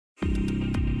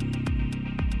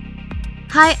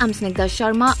Hi, I'm Snigdha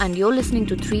Sharma and you're listening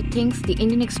to Three Things, the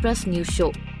Indian Express news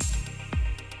show.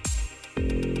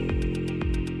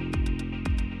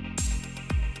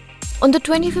 On the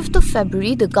 25th of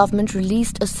February, the government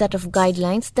released a set of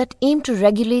guidelines that aim to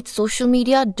regulate social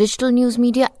media, digital news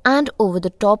media and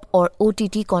over-the-top or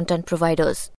OTT content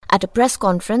providers. At a press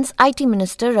conference, IT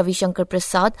Minister Ravi Shankar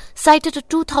Prasad cited a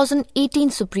 2018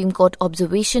 Supreme Court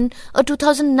observation, a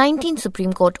 2019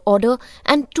 Supreme Court order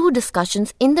and two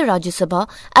discussions in the Rajya Sabha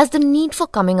as the need for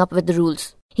coming up with the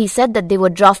rules. He said that they were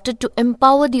drafted to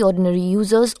empower the ordinary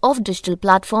users of digital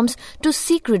platforms to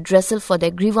seek redressal for their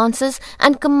grievances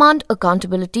and command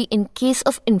accountability in case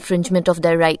of infringement of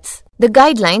their rights. The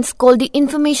guidelines, called the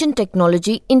Information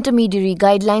Technology Intermediary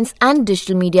Guidelines and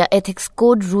Digital Media Ethics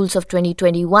Code Rules of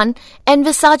 2021,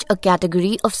 envisage a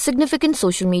category of significant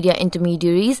social media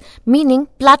intermediaries, meaning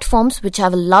platforms which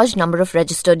have a large number of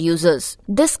registered users.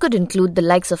 This could include the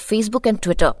likes of Facebook and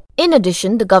Twitter. In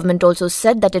addition, the government also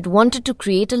said that it wanted to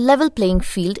create a level playing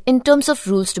field in terms of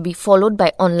rules to be followed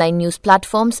by online news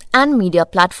platforms and media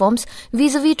platforms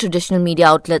vis-a-vis traditional media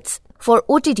outlets. For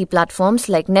OTT platforms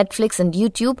like Netflix and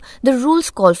YouTube, the rules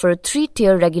call for a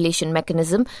 3-tier regulation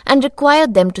mechanism and require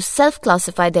them to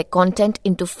self-classify their content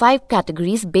into 5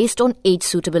 categories based on age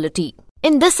suitability.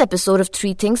 In this episode of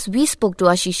Three Things, we spoke to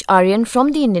Ashish Aryan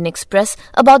from the Indian Express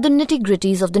about the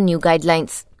nitty-gritties of the new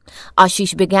guidelines.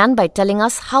 Ashish began by telling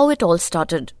us how it all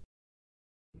started.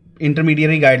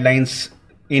 Intermediary guidelines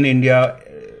in India,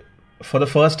 for the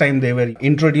first time they were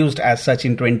introduced as such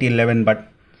in 2011, but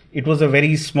it was a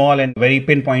very small and very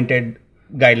pinpointed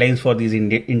guidelines for these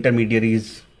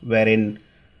intermediaries, wherein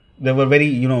there were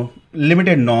very,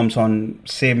 limited norms on,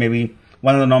 say, maybe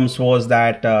one of the norms was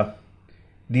that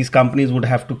these companies would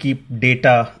have to keep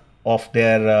data of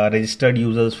their registered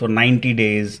users for 90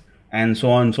 days and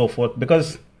so on and so forth,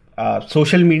 because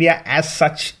social media as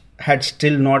such had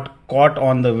still not caught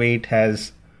on the way it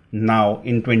has now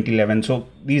in 2011. So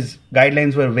these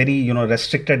guidelines were very,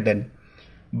 restricted then.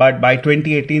 But by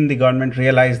 2018, the government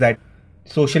realized that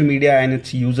social media and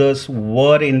its users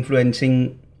were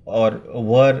influencing or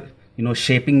were,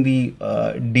 shaping the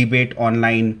debate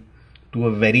online to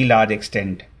a very large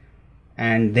extent.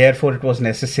 And therefore, it was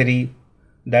necessary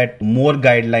that more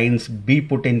guidelines be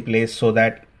put in place so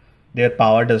that their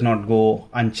power does not go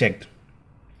unchecked.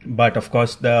 But of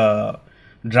course, the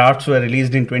drafts were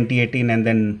released in 2018 and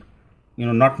then,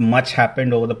 not much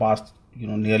happened over the past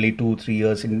nearly 2-3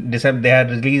 years. In December, they had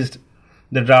released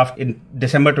the draft in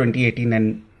December 2018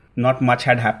 and not much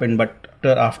had happened. But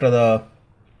after the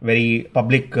very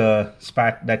public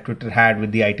spat that Twitter had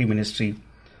with the IT ministry,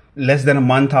 less than a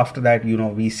month after that,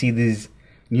 we see these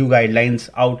new guidelines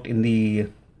out in the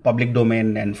public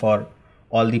domain and for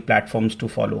all the platforms to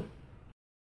follow.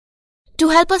 To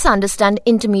help us understand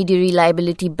intermediary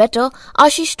liability better,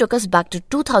 Ashish took us back to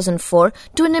 2004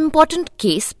 to an important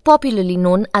case popularly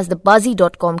known as the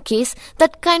Baazi.com case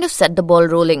that kind of set the ball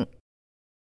rolling.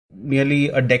 Nearly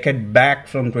a decade back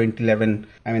from 2011,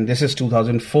 this is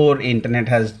 2004, internet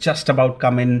has just about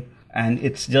come in and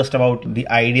it's just about the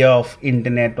idea of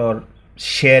internet or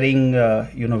sharing,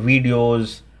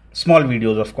 videos, small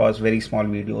videos, of course, very small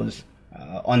videos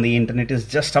on the internet is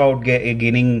just about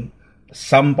gaining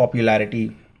some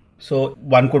popularity. So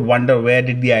one could wonder, where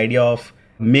did the idea of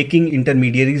making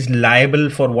intermediaries liable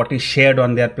for what is shared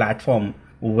on their platform,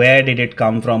 where did it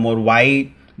come from, or why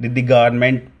did the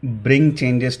government bring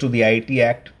changes to the IT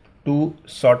Act to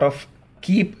sort of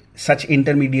keep such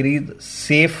intermediaries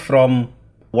safe from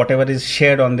whatever is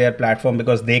shared on their platform,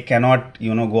 because they cannot,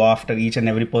 go after each and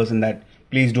every person that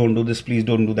please don't do this, please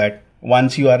don't do that.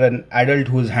 Once you are an adult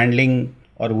who is handling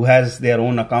or who has their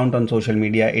own account on social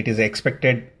media, it is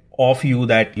expected of you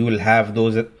that you will have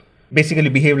those, basically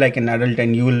behave like an adult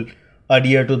and you will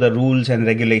adhere to the rules and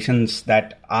regulations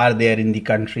that are there in the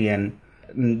country, and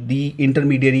the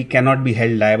intermediary cannot be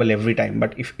held liable every time.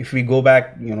 But if we go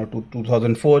back, to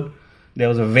 2004, there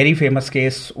was a very famous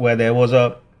case where there was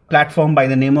a platform by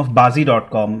the name of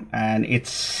Baazi.com and its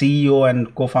CEO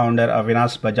and co-founder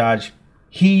Avinash Bajaj,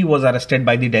 he was arrested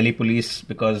by the Delhi police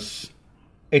because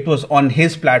it was on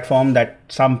his platform that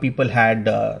some people had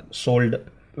sold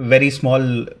very small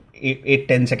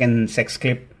 8-10 second sex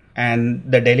clip, and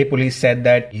the Delhi police said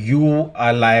that you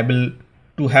are liable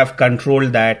to have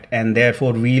controlled that and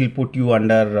therefore we'll put you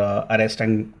under arrest.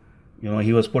 And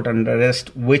he was put under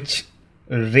arrest, which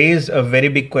raised a very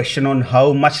big question on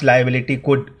how much liability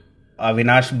could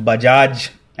Avinash Bajaj,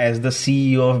 as the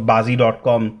CEO of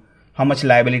Baazi.com, how much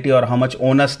liability or how much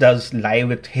onus does lie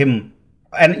with him,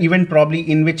 and even probably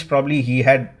in which probably he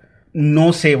had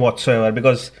no say whatsoever,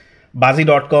 because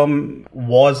Bazi.com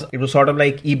was sort of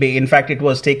like eBay. In fact, it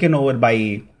was taken over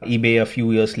by eBay a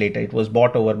few years later. It was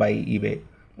bought over by eBay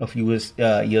a few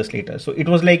years later. So it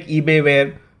was like eBay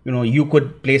where, you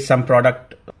could place some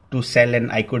product to sell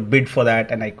and I could bid for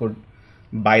that and I could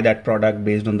buy that product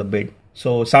based on the bid.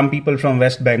 So some people from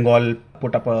West Bengal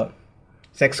put up a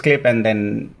sex clip and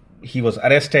then he was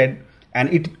arrested,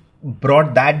 and it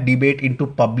brought that debate into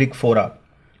public fora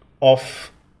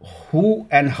of who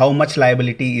and how much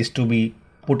liability is to be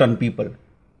put on people.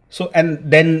 So, and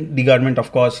then the government,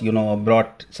 of course,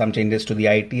 brought some changes to the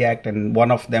IT Act, and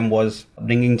one of them was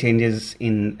bringing changes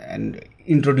in and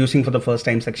introducing for the first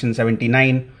time Section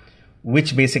 79,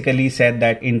 which basically said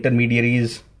that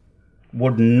intermediaries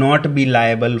would not be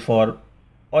liable for,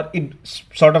 or it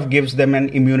sort of gives them an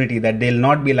immunity that they'll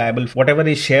not be liable for whatever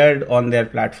is shared on their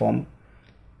platform.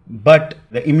 But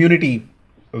the immunity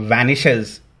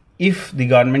vanishes if the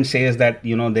government says that,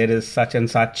 there is such and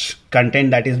such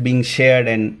content that is being shared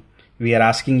and we are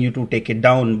asking you to take it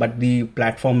down, but the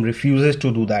platform refuses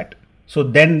to do that. So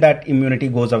then that immunity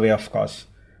goes away, of course.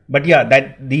 But yeah,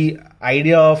 that the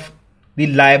idea of the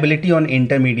liability on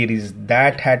intermediaries,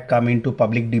 that had come into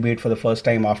public debate for the first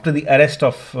time after the arrest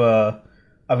of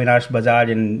Avinash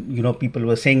Bajaj, and people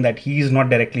were saying that he is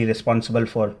not directly responsible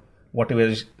for whatever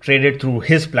is traded through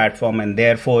his platform, and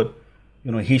therefore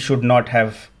he should not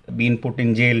have been put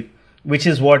in jail, which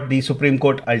is what the Supreme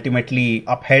Court ultimately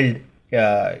upheld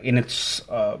in its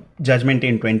judgment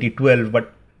in 2012.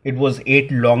 But it was 8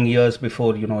 long years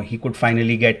before he could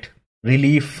finally get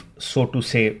relief, so to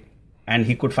say, and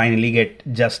he could finally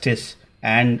get justice,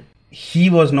 and he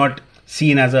was not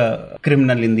seen as a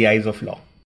criminal in the eyes of law.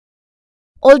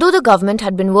 Although the government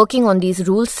had been working on these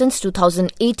rules since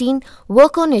 2018,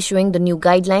 work on issuing the new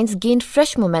guidelines gained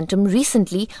fresh momentum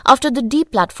recently after the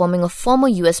deplatforming of former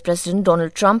US President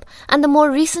Donald Trump and the more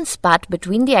recent spat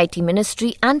between the IT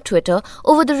ministry and Twitter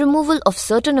over the removal of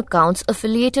certain accounts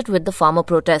affiliated with the farmer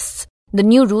protests. The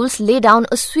new rules lay down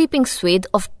a sweeping swathe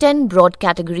of 10 broad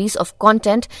categories of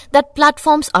content that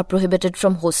platforms are prohibited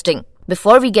from hosting.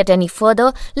 Before we get any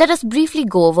further, let us briefly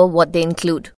go over what they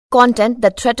include. Content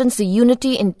that threatens the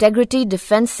unity, integrity,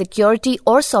 defense, security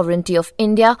or sovereignty of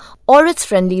India or its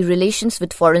friendly relations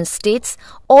with foreign states,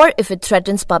 or if it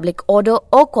threatens public order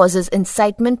or causes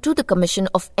incitement to the commission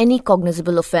of any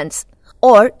cognizable offence,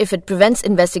 or if it prevents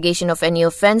investigation of any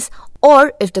offence,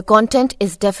 or if the content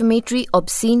is defamatory,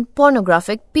 obscene,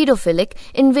 pornographic, pedophilic,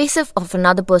 invasive of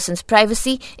another person's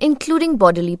privacy, including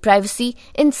bodily privacy,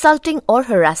 insulting or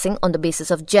harassing on the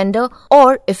basis of gender,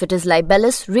 or if it is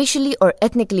libelous, racially or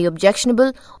ethnically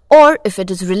objectionable, or if it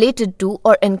is related to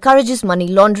or encourages money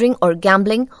laundering or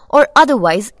gambling, or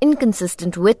otherwise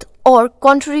inconsistent with or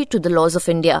contrary to the laws of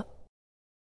India.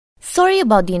 Sorry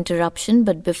about the interruption,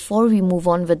 but before we move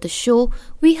on with the show,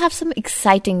 we have some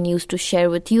exciting news to share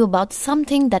with you about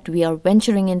something that we are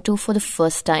venturing into for the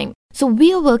first time. So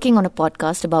we are working on a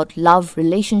podcast about love,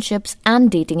 relationships and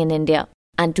dating in India.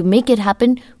 And to make it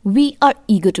happen, we are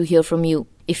eager to hear from you.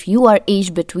 If you are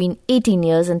aged between 18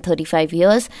 years and 35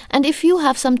 years, and if you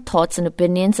have some thoughts and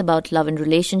opinions about love and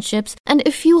relationships, and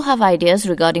if you have ideas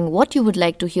regarding what you would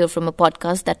like to hear from a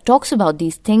podcast that talks about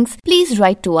these things, please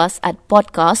write to us at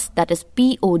podcast, that is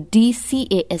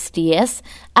PODCASTS,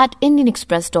 at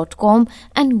indianexpress.com,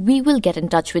 and we will get in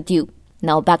touch with you.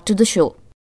 Now back to the show.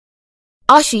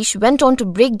 Ashish went on to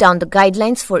break down the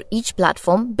guidelines for each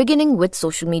platform, beginning with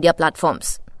social media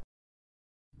platforms.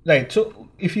 Right. So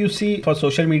if you see for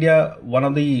social media, one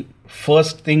of the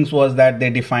first things was that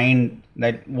they defined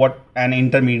that what an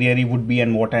intermediary would be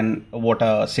and what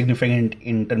a significant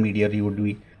intermediary would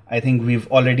be. I think we've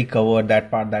already covered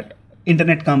that part, that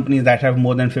internet companies that have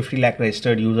more than 50 lakh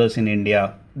registered users in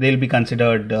India, they'll be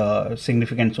considered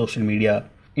significant social media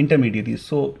intermediaries.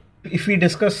 So if we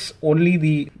discuss only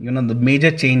the major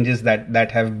changes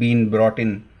that have been brought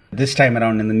in this time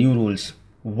around in the new rules,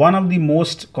 one of the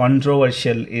most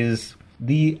controversial is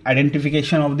the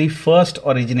identification of the first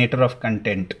originator of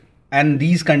content. And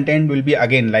these content will be,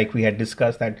 again, like we had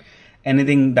discussed, that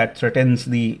anything that threatens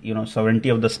the sovereignty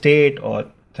of the state, or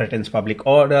threatens public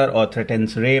order, or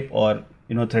threatens rape, or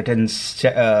threatens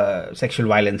sexual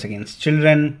violence against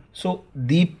children. So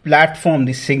the platform,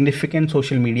 the significant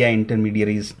social media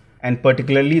intermediaries, and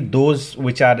particularly those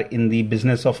which are in the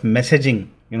business of messaging,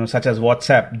 such as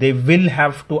WhatsApp, they will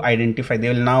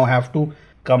now have to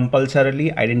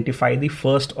compulsorily identify the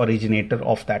first originator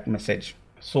of that message.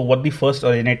 So what the first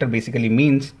originator basically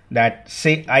means, that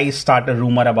say I start a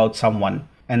rumor about someone,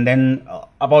 and then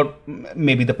about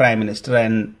maybe the Prime Minister,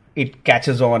 and it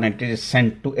catches on and it is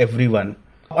sent to everyone.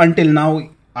 Until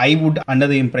now, I would under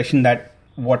the impression that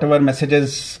whatever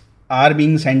messages are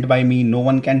being sent by me, no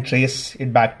one can trace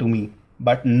it back to me.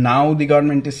 But now the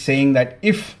government is saying that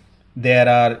if there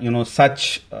are,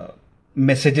 such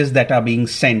messages that are being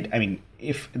sent, I mean,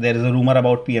 if there is a rumor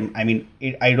about PM, I mean,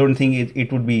 I don't think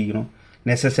it would be,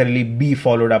 necessarily be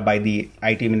followed up by the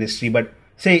IT ministry. But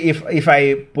say if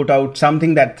I put out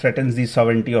something that threatens the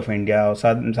sovereignty of India or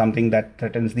something that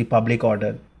threatens the public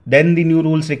order, then the new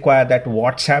rules require that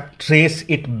WhatsApp trace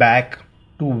it back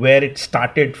to where it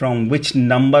started from, which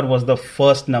number was the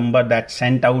first number that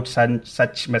sent out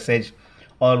such message,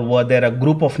 or were there a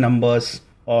group of numbers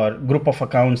or group of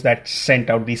accounts that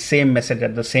sent out the same message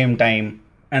at the same time,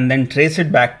 and then trace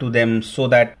it back to them so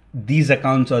that these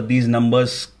accounts or these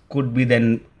numbers could be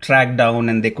then tracked down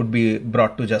and they could be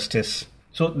brought to justice.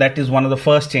 So that is one of the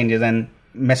first changes. And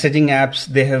messaging apps,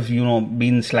 they have,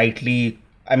 been slightly,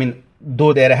 I mean,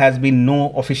 though there has been no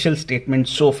official statement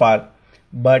so far,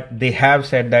 but they have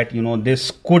said that,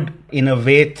 this could in a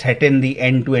way threaten the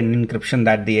end-to-end encryption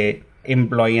that they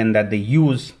employ and that they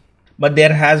use. But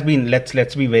there has been,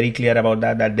 let's be very clear about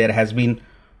that there has been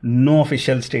no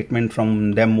official statement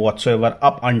from them whatsoever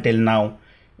up until now.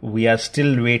 We are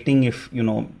still waiting if,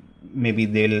 maybe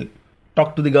they'll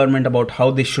talk to the government about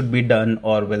how this should be done,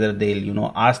 or whether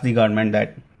they'll, ask the government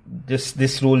that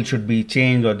this rule should be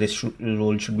changed, or this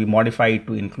rule should be modified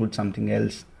to include something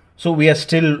else. So we are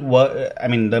still,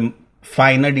 the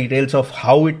finer details of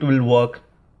how it will work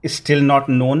is still not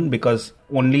known, because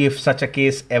only if such a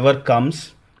case ever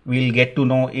comes, we'll get to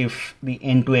know if the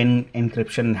end-to-end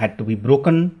encryption had to be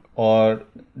broken, or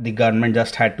the government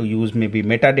just had to use maybe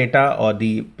metadata, or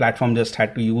the platform just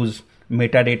had to use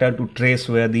metadata to trace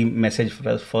where the message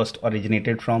first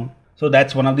originated from. So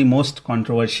that's one of the most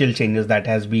controversial changes that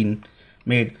has been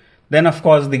made. Then, of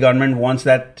course, the government wants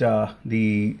that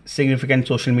the significant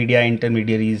social media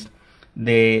intermediaries,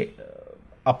 they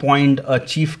appoint a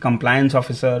chief compliance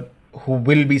officer who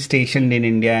will be stationed in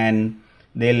India, and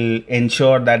they'll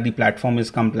ensure that the platform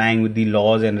is complying with the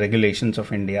laws and regulations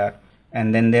of India.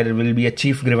 And then there will be a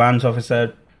chief grievance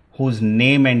officer whose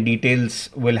name and details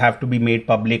will have to be made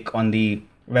public on the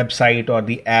website or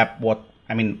the app,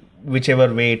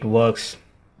 whichever way it works.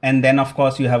 And then, of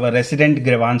course, you have a resident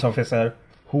grievance officer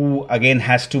who again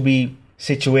has to be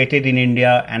situated in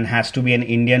India and has to be an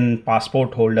Indian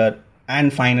passport holder.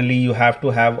 And finally, you have to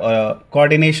have a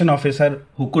coordination officer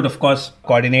who could, of course,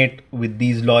 coordinate with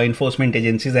these law enforcement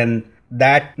agencies, and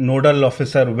that nodal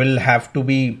officer will have to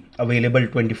be available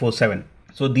 24/7.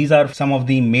 So these are some of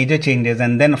the major changes.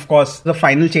 And then, of course, the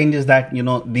final change is that,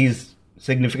 these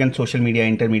significant social media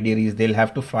intermediaries, they'll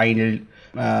have to file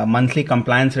monthly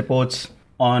compliance reports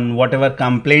on whatever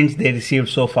complaints they received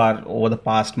so far over the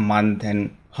past month,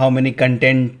 and how many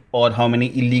content or how many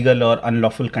illegal or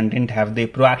unlawful content have they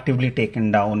proactively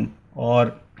taken down,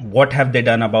 or what have they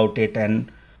done about it,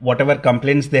 and whatever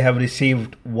complaints they have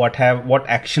received, what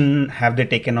action have they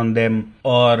taken on them,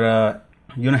 or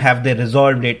have they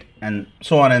resolved it, and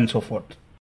so on and so forth.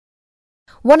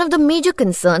 One of the major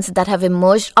concerns that have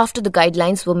emerged after the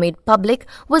guidelines were made public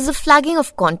was the flagging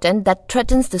of content that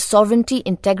threatens the sovereignty,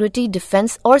 integrity,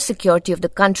 defense, or security of the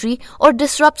country, or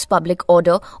disrupts public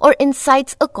order, or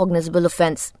incites a cognizable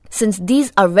offense. Since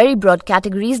these are very broad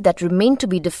categories that remain to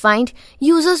be defined,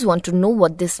 users want to know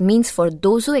what this means for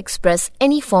those who express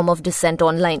any form of dissent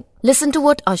online. Listen to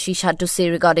what Ashish had to say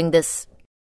regarding this.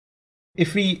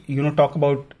 If we, talk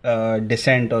about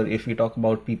dissent, or if we talk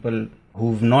about people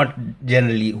who don't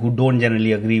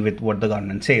generally agree with what the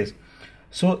government says.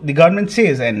 So the government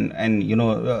says, and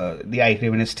the IT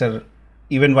minister,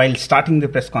 even while starting the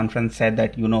press conference, said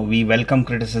that, we welcome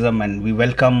criticism and we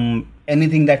welcome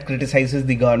anything that criticizes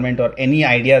the government, or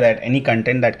any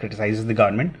content that criticizes the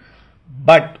government.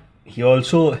 But he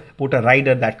also put a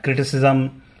rider that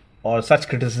criticism or such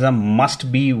criticism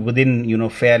must be within,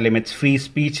 fair limits. Free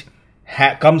speech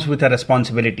comes with a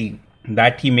responsibility.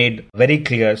 That he made very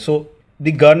clear. So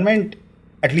the government,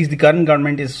 at least the current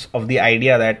government, is of the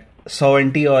idea that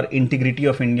sovereignty or integrity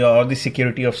of India, or the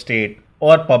security of state,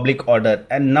 or public order.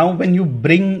 And now when you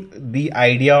bring the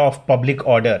idea of public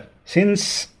order,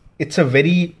 since it's a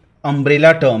very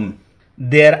umbrella term,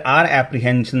 there are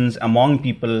apprehensions among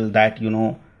people that,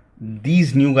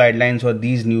 these new guidelines or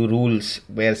these new rules,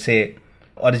 where say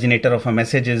originator of a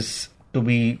message is to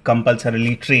be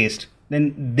compulsorily traced,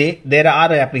 then there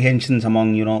are apprehensions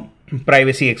among,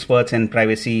 privacy experts and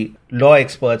privacy law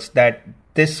experts that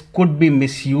this could be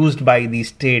misused by the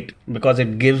state, because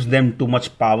it gives them too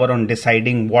much power on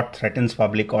deciding what threatens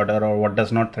public order or what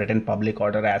does not threaten public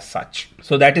order as such.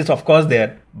 So that is, of course,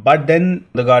 there. But then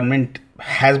the government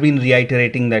has been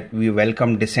reiterating that we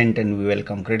welcome dissent and we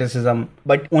welcome criticism,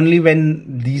 but only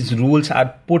when these rules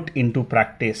are put into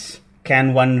practice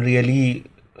can one really,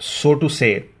 so to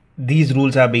say, these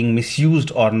rules are being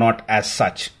misused or not as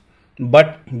such.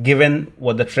 But given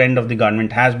what the trend of the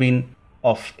government has been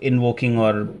of invoking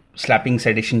or slapping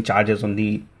sedition charges on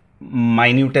the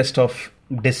minutest of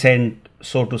dissent,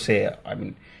 so to say, I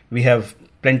mean, we have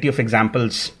plenty of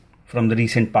examples from the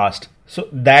recent past. So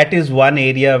that is one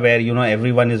area where,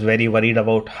 everyone is very worried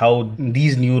about how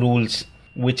these new rules,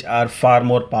 which are far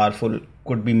more powerful,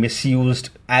 could be misused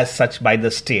as such by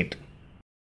the state.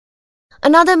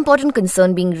 Another important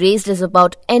concern being raised is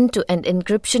about end-to-end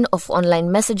encryption of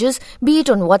online messages, be it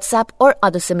on WhatsApp or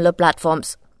other similar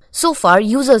platforms. So far,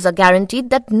 users are guaranteed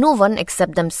that no one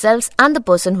except themselves and the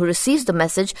person who receives the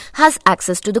message has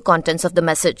access to the contents of the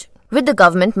message. With the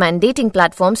government mandating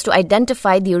platforms to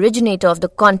identify the originator of the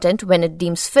content when it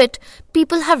deems fit,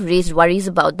 people have raised worries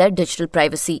about their digital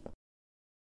privacy.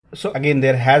 So again,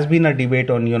 there has been a debate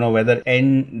on, whether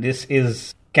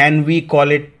can we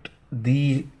call it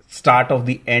the start of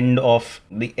the end of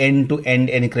the end-to-end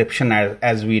encryption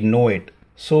as we know it.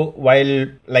 So while,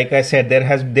 like I said, there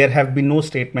have been no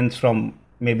statements from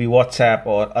maybe WhatsApp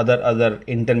or other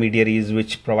intermediaries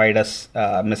which provide us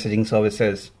messaging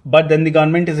services. But then the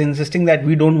government is insisting that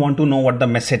we don't want to know what the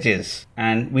message is.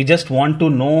 And we just want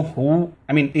to know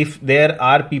if there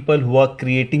are people who are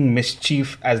creating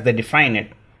mischief as they define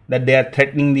it, that they are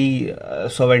threatening the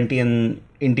sovereignty and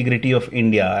integrity of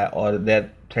India, or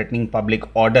they're threatening public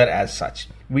order as such.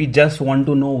 We just want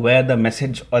to know where the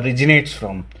message originates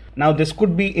from. Now, this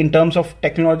could be, in terms of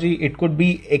technology, it could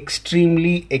be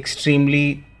extremely,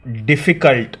 extremely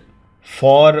difficult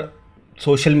for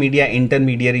social media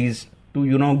intermediaries to,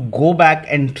 go back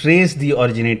and trace the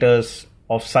originators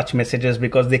of such messages,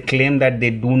 because they claim that they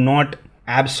do not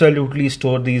absolutely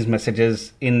store these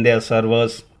messages in their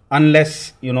servers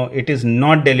unless, it is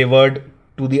not delivered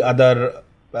to the other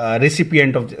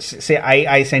recipient of, say,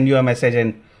 I send you a message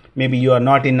and maybe you are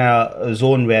not in a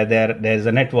zone where there's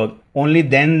a network. Only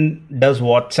then does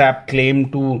WhatsApp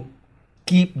claim to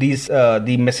keep these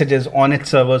the messages on its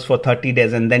servers for 30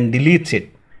 days and then deletes it.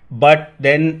 But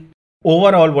then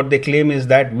overall what they claim is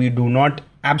that we do not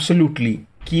absolutely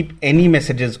keep any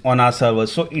messages on our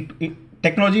servers. So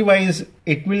technology wise,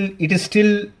 it is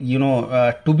still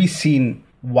to be seen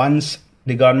once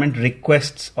the government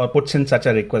requests or puts in such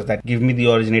a request that give me the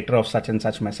originator of such and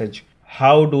such message.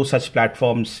 How do such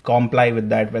platforms comply with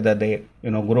that? Whether they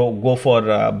go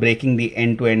for breaking the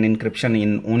end-to-end encryption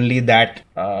in only that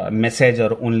message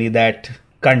or only that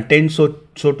content, so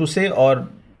to say, or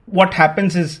what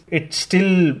happens is it's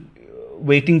still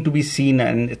waiting to be seen,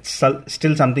 and it's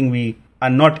still something we are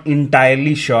not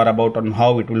entirely sure about on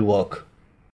how it will work.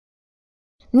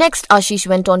 Next, Ashish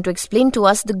went on to explain to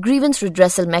us the grievance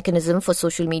redressal mechanism for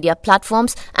social media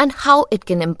platforms and how it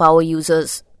can empower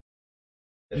users.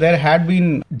 There had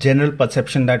been general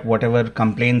perception that whatever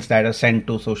complaints that are sent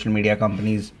to social media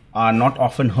companies are not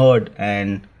often heard,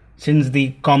 and since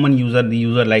the common user, the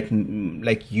user like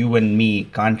you and me,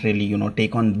 can't really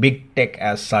take on big tech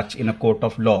as such in a court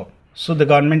of law. So the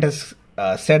government has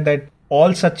said that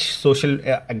all such social,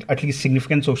 at least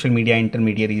significant social media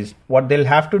intermediaries, what they'll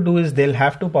have to do is they'll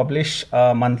have to publish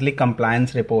a monthly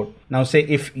compliance report. Now, say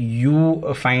if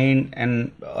you find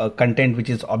an content which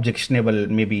is objectionable,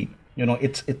 maybe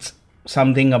it's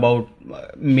something about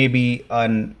maybe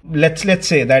let's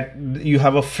say that you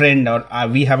have a friend, or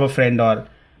we have a friend,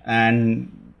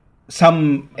 and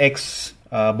some ex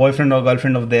boyfriend or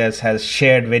girlfriend of theirs has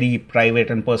shared very private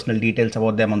and personal details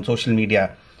about them on social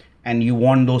media, and you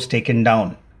want those taken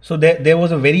down. So there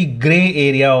was a very gray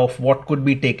area of what could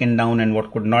be taken down and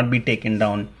what could not be taken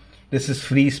down. This is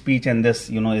free speech, and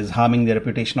this is harming the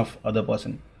reputation of other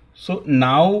person. So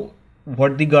now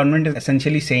what the government is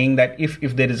essentially saying, that if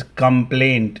there is a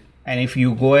complaint, and if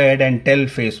you go ahead and tell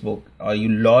Facebook, or you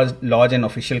lodge an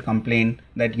official complaint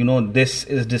that this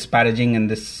is disparaging and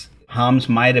this harms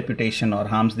my reputation or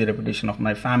harms the reputation of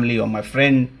my family or my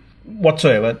friend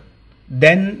whatsoever,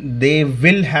 then they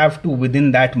will have to,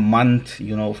 within that month,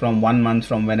 from 1 month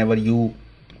from whenever you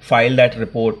file that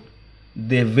report,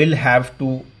 they will have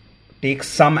to take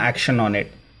some action on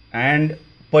it. And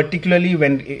particularly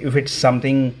if it's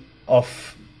something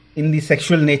of in the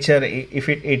sexual nature, if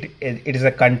it is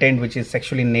a content which is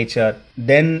sexual in nature,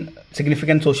 then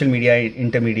significant social media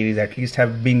intermediaries at least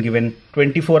have been given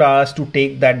 24 hours to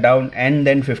take that down, and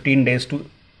then 15 days to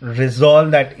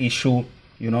resolve that issue,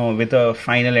 with a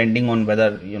final ending on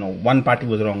whether, one party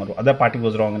was wrong or other party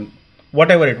was wrong, and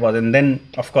whatever it was. And then,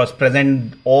 of course,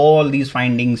 present all these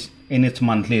findings in its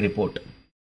monthly report.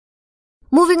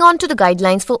 Moving on to the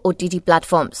guidelines for OTT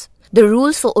platforms. The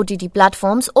rules for OTT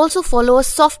platforms also follow a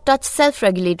soft-touch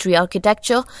self-regulatory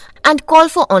architecture and call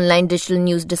for online digital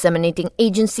news disseminating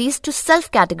agencies to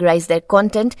self-categorize their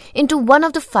content into one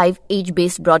of the 5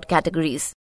 age-based broad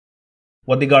categories.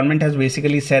 What the government has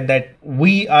basically said that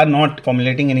we are not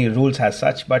formulating any rules as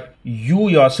such, but you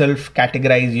yourself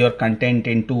categorize your content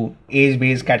into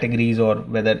age-based categories, or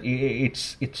whether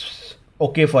it's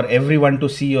okay for everyone to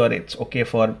see, or it's okay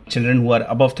for children who are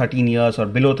above 13 years or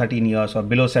below 13 years or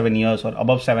below 7 years or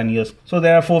above 7 years. So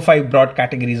there are 4-5 broad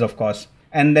categories, of course.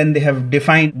 And then they have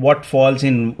defined what falls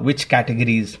in which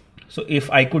categories. So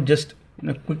if I could just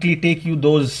quickly take you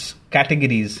those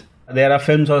categories. There are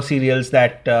films or serials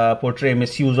that portray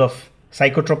misuse of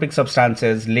psychotropic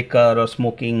substances, liquor or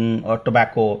smoking or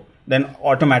tobacco. Then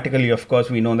automatically, of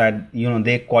course, we know that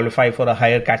they qualify for a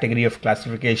higher category of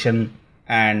classification,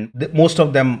 and most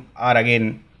of them are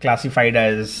again classified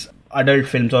as adult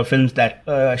films or films that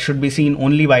should be seen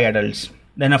only by adults.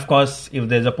 Then, of course, if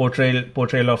there's a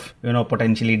portrayal of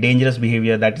potentially dangerous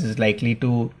behavior that is likely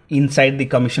to incite the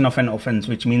commission of an offense,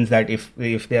 which means that if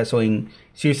they are showing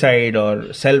suicide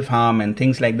or self-harm and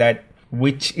things like that,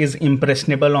 which is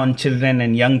impressionable on children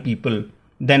and young people,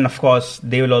 then of course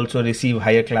they will also receive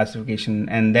higher classification.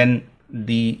 And then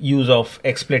the use of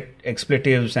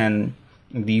expletives and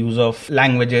the use of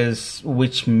languages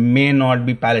which may not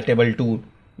be palatable to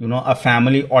a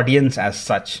family audience as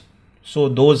such. So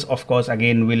those, of course,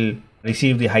 again will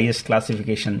receive the highest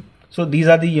classification. So these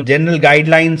are the general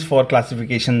guidelines for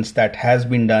classifications that has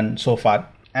been done so far.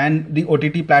 And the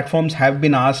OTT platforms have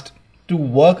been asked to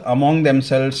work among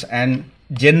themselves and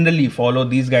generally follow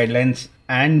these guidelines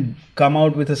and come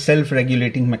out with a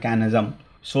self-regulating mechanism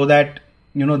so that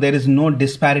there is no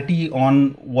disparity on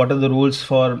what are the rules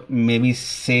for maybe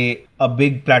say a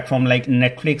big platform like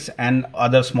Netflix and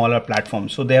other smaller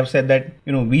platforms. So they have said that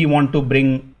we want to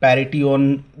bring parity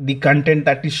on the content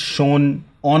that is shown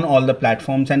on all the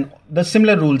platforms, and the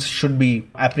similar rules should be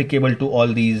applicable to all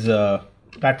these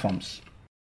platforms.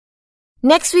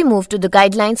 Next, we move to the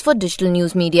guidelines for digital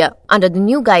news media. Under the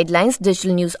new guidelines,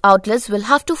 digital news outlets will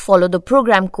have to follow the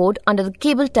program code under the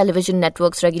Cable Television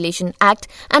Networks Regulation Act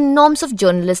and norms of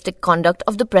journalistic conduct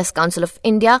of the Press Council of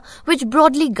India, which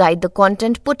broadly guide the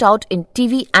content put out in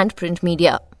TV and print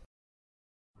media.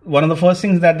 One of the first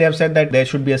things that they have said that there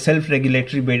should be a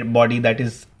self-regulatory body that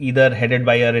is either headed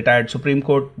by a retired Supreme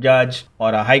Court judge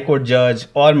or a High Court judge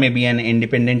or maybe an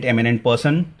independent eminent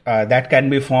person that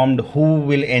can be formed, who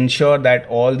will ensure that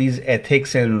all these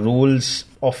ethics and rules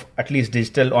of at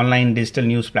least online digital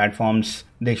news platforms,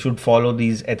 they should follow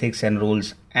these ethics and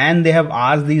rules. And they have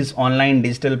asked these online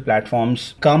digital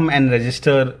platforms come and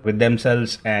register with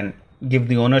themselves and give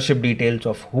the ownership details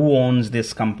of who owns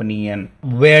this company and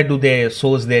where do they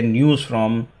source their news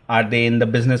from. Are they in the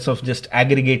business of just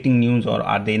aggregating news, or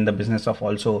are they in the business of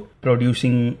also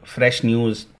producing fresh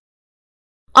news?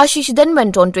 Ashish then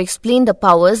went on to explain the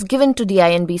powers given to the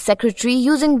INB secretary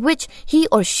using which he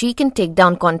or she can take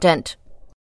down content.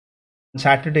 On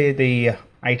Saturday, the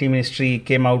IT ministry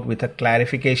came out with a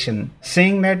clarification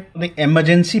saying that the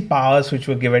emergency powers which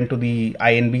were given to the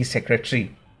INB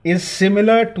secretary is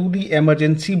similar to the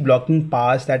emergency blocking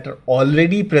powers that are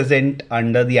already present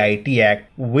under the IT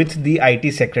Act with the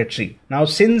IT Secretary. Now,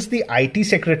 since the IT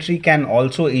Secretary can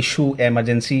also issue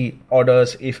emergency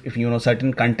orders if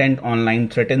certain content online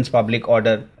threatens public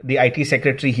order, the IT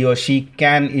Secretary, he or she,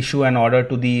 can issue an order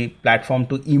to the platform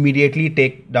to immediately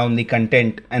take down the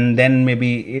content, and then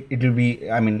maybe it will be,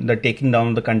 the taking down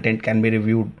of the content can be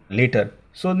reviewed later.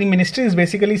 So the ministry is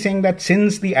basically saying that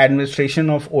since the administration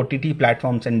of OTT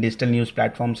platforms and digital news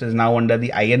platforms is now under the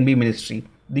INB ministry,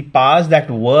 the powers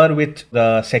that were with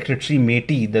the Secretary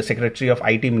Meti, the Secretary of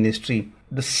IT Ministry,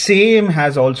 the same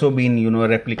has also been,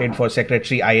 replicated for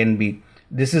Secretary INB.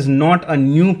 This is not a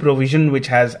new provision which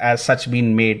has as such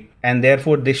been made, and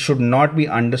therefore this should not be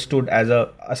understood as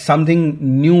a something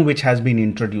new which has been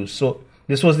introduced. So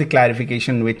this was the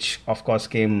clarification which of course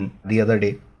came the other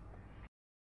day.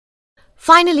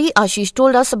 Finally, Ashish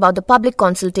told us about the public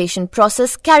consultation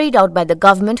process carried out by the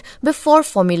government before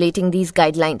formulating these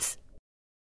guidelines.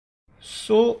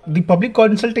 So the public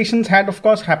consultations had of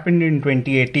course happened in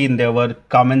 2018. There were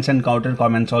comments and counter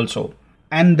comments also.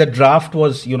 And the draft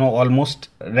was, almost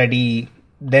ready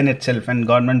then itself, and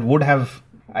government would have,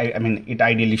 it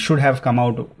ideally should have come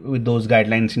out with those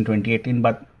guidelines in 2018,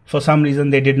 but for some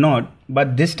reason they did not.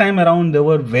 But this time around there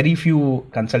were very few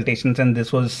consultations, and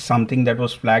this was something that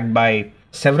was flagged by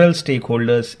several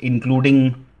stakeholders,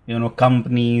 including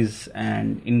companies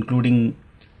and including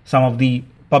some of the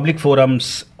public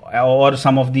forums or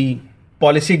some of the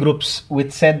policy groups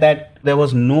which said that there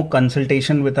was no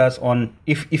consultation with us on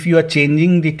if you are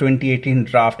changing the 2018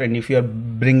 draft and if you are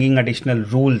bringing additional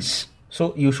rules,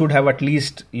 so you should have at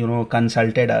least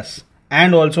consulted us.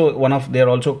 And also one of their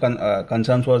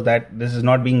concerns was that this is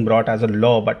not being brought as a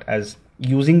law but as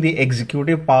using the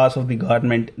executive powers of the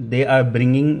government. They are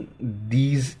bringing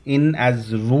these in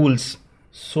as rules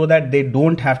so that they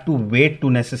don't have to wait to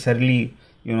necessarily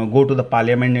go to the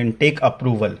parliament and take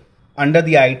approval. Under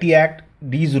the IT Act,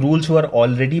 these rules were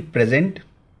already present,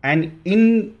 and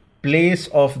in place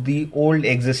of the old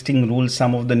existing rules,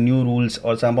 some of the new rules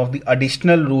or some of the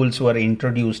additional rules were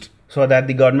introduced so that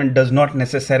the government does not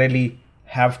necessarily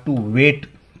have to wait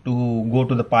to go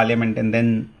to the parliament and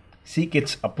then seek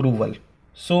its approval.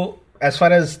 So as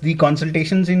far as the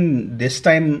consultations in this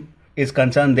time is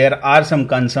concerned, there are some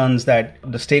concerns that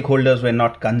the stakeholders were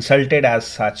not consulted as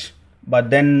such. But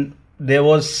then there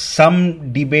was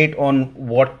some debate on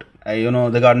what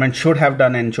the government should have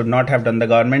done and should not have done. The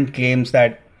government claims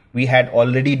that we had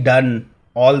already done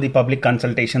all the public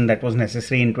consultation that was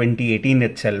necessary in 2018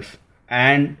 itself.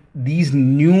 And these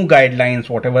new guidelines,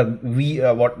 what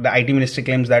the IT ministry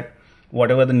claims that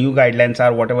whatever the new guidelines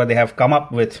are, whatever they have come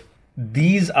up with,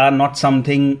 these are not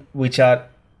something which are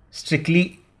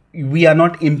strictly, we are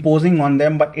not imposing on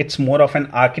them, but it's more of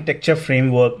an architecture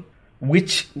framework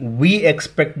which we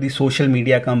expect the social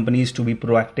media companies to be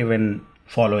proactive in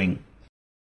following.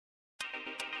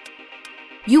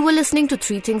 You were listening to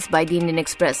Three Things by the Indian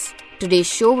Express. Today's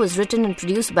show was written and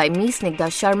produced by me, Snigdha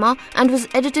Sharma, and was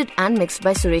edited and mixed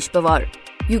by Suresh Pawar.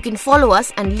 You can follow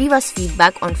us and leave us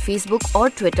feedback on Facebook or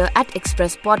Twitter at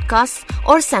Express Podcasts,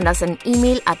 or send us an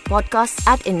email at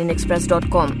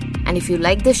podcasts@indianexpress.com. And if you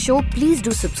like this show, please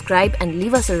do subscribe and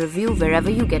leave us a review wherever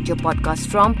you get your podcasts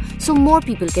from so more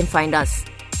people can find us.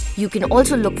 You can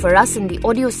also look for us in the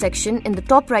audio section in the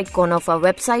top right corner of our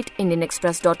website,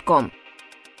 indianexpress.com.